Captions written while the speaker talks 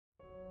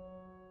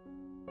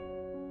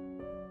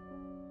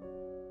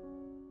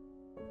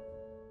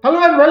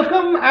Hello and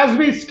welcome as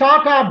we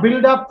start our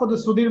build-up for the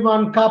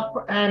Sudirman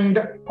Cup. And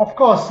of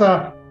course,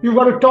 you've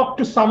got to talk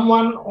to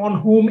someone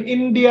on whom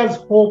India's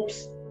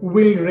hopes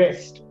will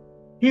rest.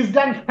 He's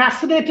done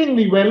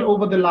fascinatingly well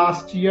over the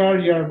last year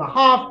and a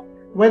half,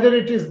 whether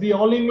it is the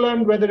All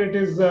England, whether it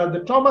is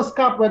the Thomas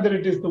Cup, whether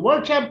it is the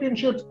World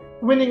Championships,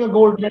 winning a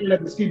gold medal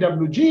at the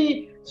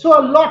CWG. So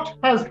a lot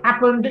has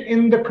happened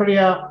in the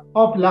career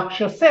of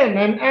Lakshya Sen.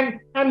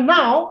 And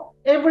now,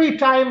 every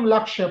time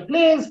Lakshya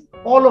plays,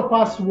 all of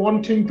us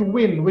wanting to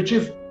win, which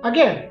is,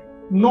 again,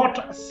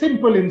 not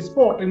simple in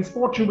sport. In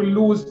sport, you will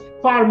lose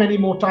far many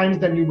more times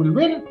than you will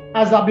win.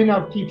 As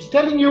Abhinav keeps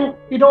telling you,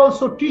 it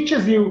also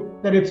teaches you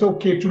that it's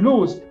okay to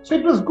lose. So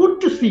it was good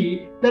to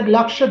see that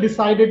Lakshya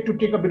decided to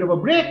take a bit of a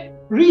break,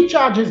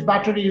 recharge his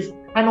batteries,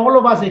 and all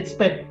of us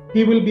expect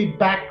he will be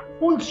back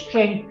full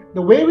strength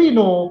the way we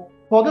know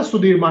for the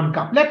Sudirman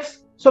Cup.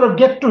 Let's sort of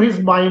get to his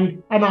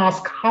mind and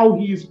ask how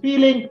he is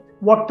feeling,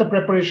 what the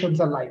preparations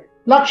are like.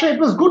 Lakshya, it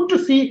was good to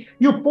see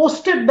you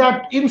posted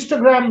that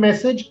Instagram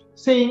message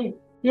saying,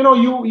 you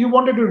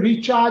wanted to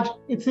recharge.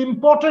 It's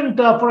important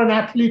for an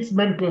athlete's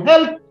mental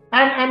health,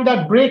 and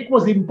that break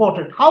was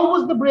important. How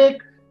was the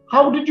break?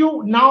 How did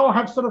you now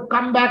have sort of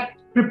come back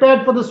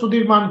prepared for the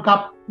Sudirman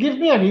Cup? Give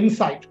me an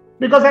insight,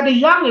 because at a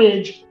young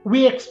age,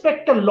 we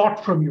expect a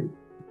lot from you.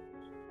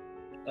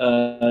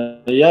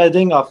 I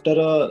think after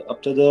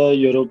the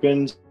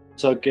European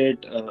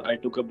circuit, I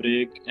took a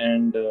break,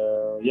 and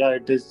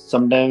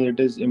sometimes it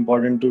is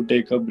important to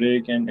take a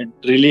break, and it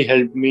really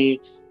helped me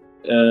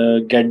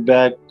get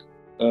back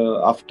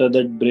after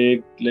that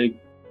break. Like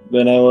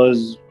when I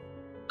was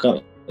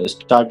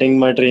starting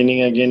my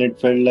training again, it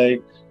felt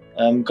like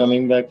I'm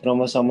coming back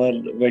from a summer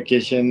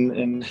vacation,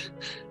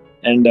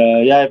 and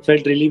I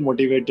felt really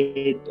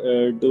motivated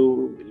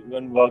to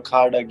even work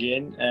hard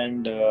again,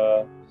 and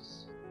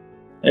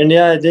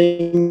I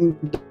think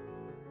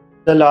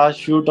the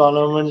last few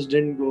tournaments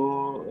didn't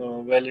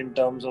go well in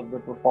terms of the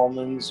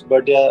performance,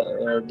 but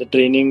the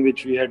training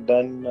which we had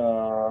done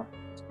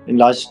in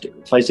last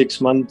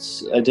 5-6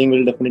 months, I think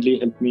will definitely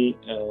help me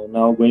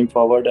now going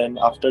forward. And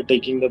after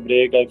taking the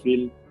break, I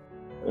feel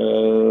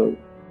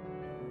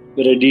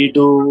ready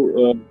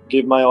to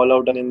give my all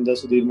out in the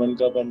Sudirman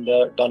Cup and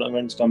the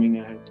tournaments coming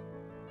ahead.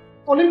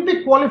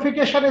 Olympic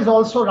qualification is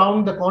also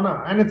around the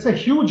corner, and it's a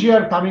huge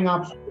year coming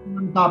up.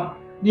 Sudirman Cup,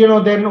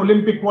 then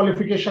Olympic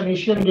qualification,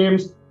 Asian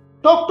Games.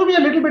 Talk to me a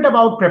little bit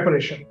about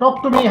preparation.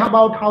 Talk to me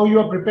about how you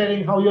are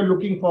preparing, how you're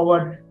looking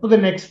forward to the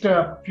next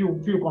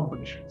few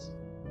competitions.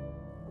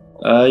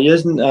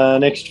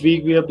 Next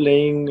week we are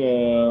playing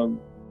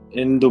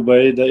in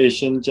Dubai, the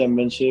Asian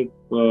Championship,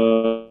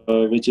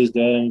 which is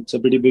there, and it's a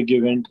pretty big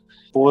event.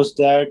 Post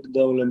that,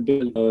 the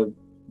Olympic,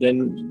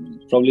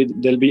 then probably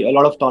there'll be a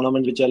lot of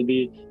tournaments which I'll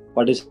be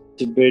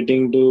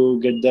participating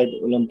to get that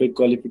Olympic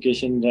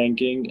qualification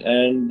ranking.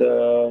 And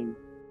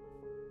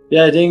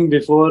I think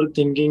before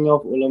thinking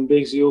of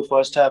Olympics, you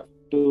first have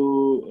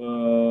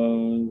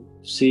to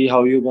see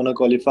how you're gonna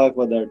qualify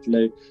for that.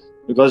 Like,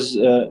 because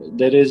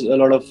there is a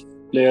lot of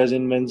players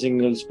in men's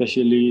singles,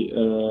 especially,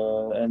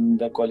 and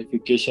the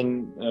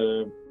qualification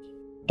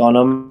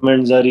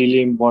tournaments are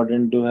really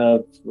important to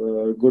have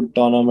good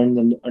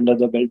tournaments under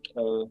the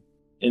belt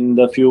in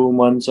the few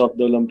months of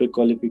the Olympic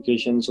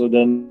qualification. So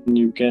then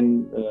you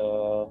can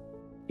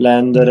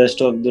plan the rest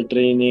of the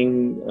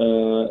training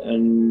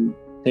and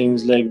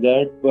things like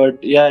that. But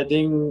I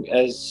think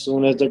as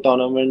soon as the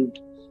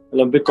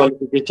Olympic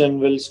qualification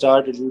will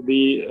start, it will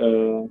be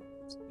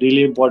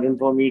really important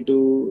for me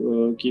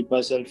to keep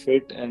myself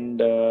fit and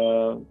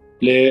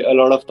play a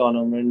lot of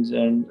tournaments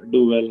and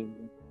do well.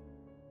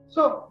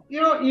 So,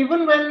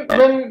 even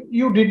when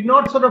you did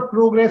not sort of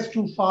progress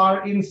too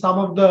far in some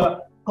of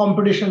the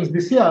competitions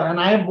this year, and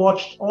I have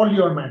watched all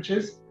your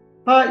matches,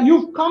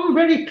 you've come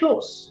very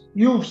close.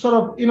 You've sort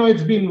of,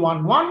 it's been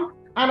 1-1.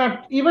 And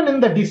even in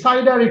the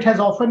decider, it has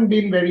often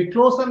been very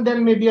close, and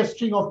then maybe a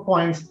string of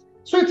points.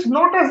 So it's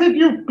not as if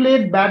you've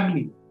played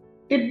badly.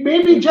 It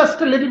may be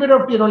just a little bit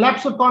of,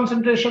 lapse of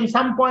concentration,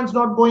 some points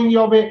not going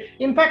your way.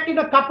 In fact, in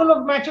a couple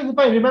of matches, if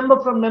I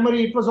remember from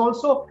memory, it was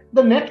also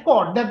the net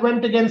cord that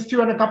went against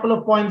you and a couple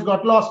of points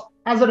got lost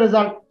as a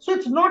result. So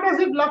it's not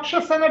as if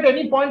Lakshya Sen at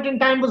any point in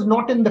time was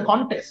not in the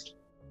contest.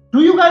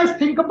 Do you guys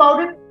think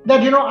about it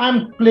that,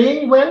 I'm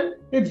playing well?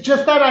 It's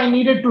just that I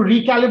needed to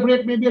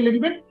recalibrate maybe a little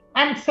bit?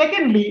 And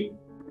secondly,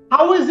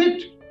 how is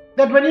it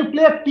that when you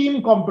play a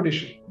team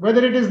competition,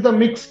 whether it is the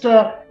mixed,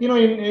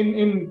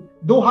 in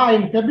Doha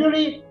in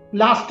February,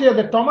 last year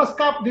the Thomas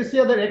Cup, this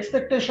year the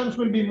expectations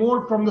will be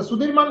more from the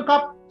Sudirman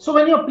Cup. So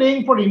when you're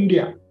playing for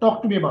India,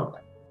 talk to me about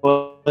that.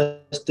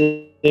 First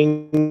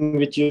thing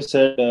which you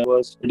said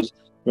was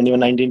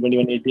 21-19,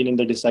 21-18 in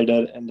the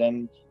decider, and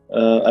then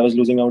I was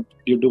losing out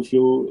due to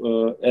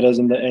few errors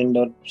in the end,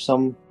 or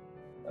some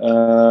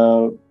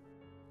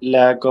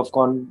lack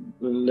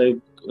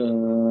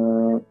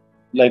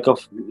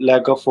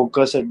of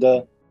focus at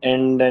the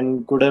end,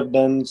 and could have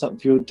done some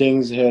few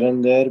things here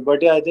and there.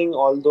 But I think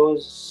all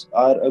those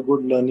are a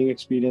good learning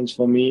experience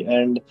for me,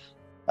 and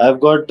I've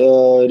got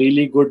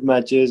really good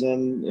matches,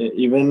 and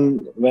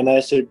even when I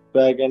sit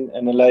back and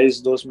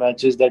analyze those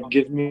matches, that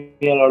gives me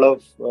a lot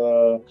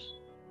of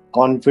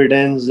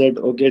confidence that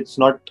okay, it's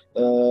not.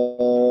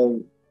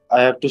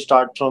 I have to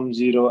start from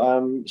zero.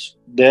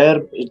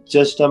 There. It's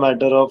just a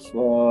matter of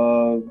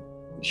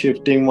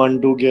shifting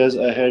 1-2 gears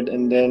ahead,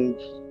 and then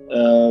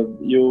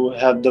you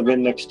have the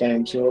win next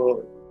time.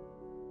 So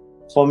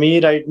for me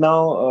right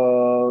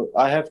now,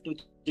 I have to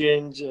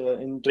change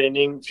in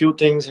training few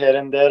things here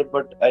and there,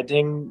 but I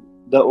think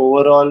the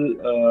overall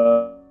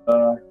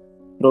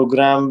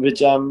program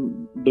which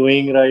I'm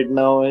doing right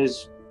now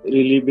has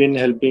really been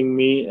helping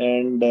me,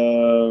 and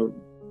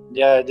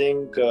yeah, I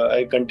think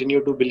I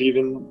continue to believe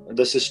in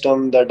the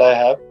system that I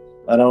have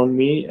around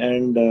me,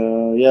 and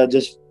yeah,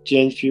 just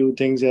change few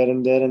things here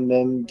and there, and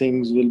then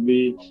things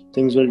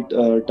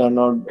will turn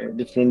out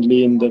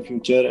differently in the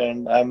future,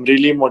 and I'm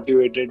really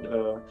motivated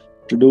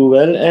to do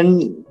well.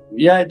 And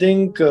yeah, I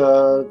think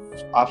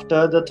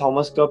after the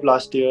Thomas Cup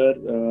last year,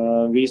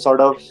 we sort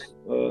of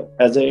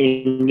as an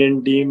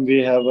Indian team, we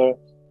have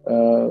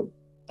uh,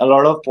 a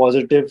lot of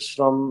positives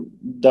from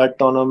that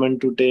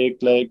tournament to take,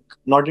 like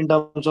not in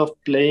terms of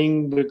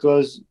playing,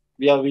 because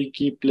yeah, we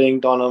keep playing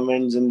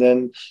tournaments and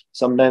then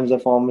sometimes the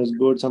form is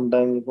good,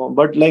 sometimes the form,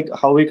 but like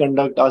how we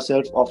conduct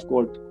ourselves off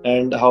court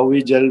and how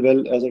we gel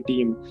well as a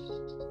team.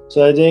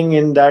 So I think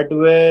in that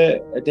way,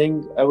 I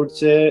think I would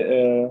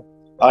say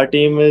our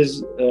team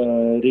is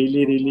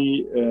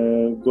really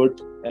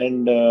good,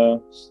 and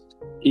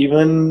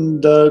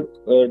even the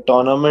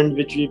tournament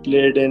which we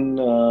played in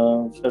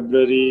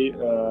February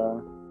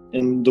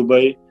in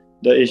Dubai,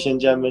 the Asian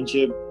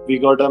Championship, we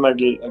got a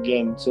medal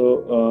again.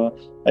 So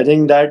I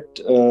think that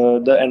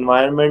the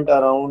environment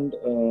around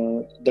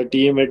the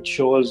team, it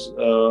shows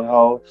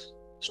how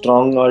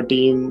strong our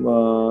team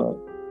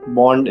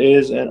bond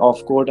is, and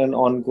off court and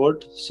on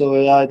court. So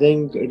yeah, I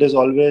think it is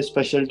always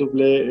special to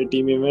play a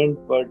team event.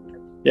 But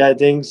yeah, I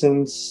think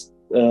since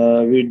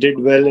we did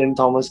well in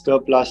Thomas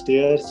Cup last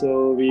year,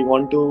 so we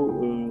want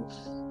to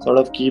sort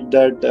of keep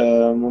that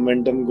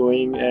momentum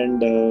going,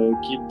 and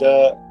keep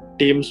the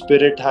team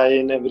spirit high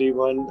in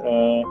everyone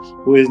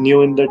who is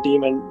new in the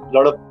team, and a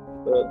lot of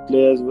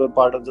players were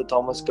part of the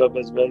Thomas Cup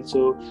as well.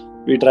 So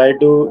we try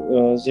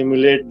to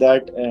simulate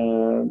that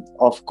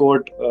off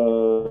court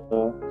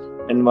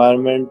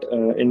environment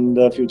in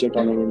the future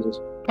tournaments as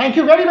well. Thank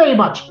you very, very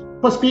much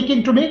for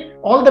speaking to me.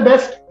 All the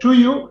best to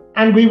you,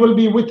 and we will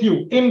be with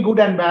you in good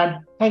and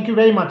bad. Thank you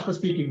very much for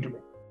speaking to me.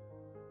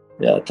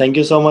 Yeah, thank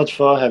you so much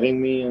for having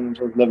me, and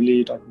it was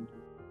lovely talking to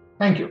you.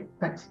 Thank you.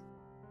 Thanks.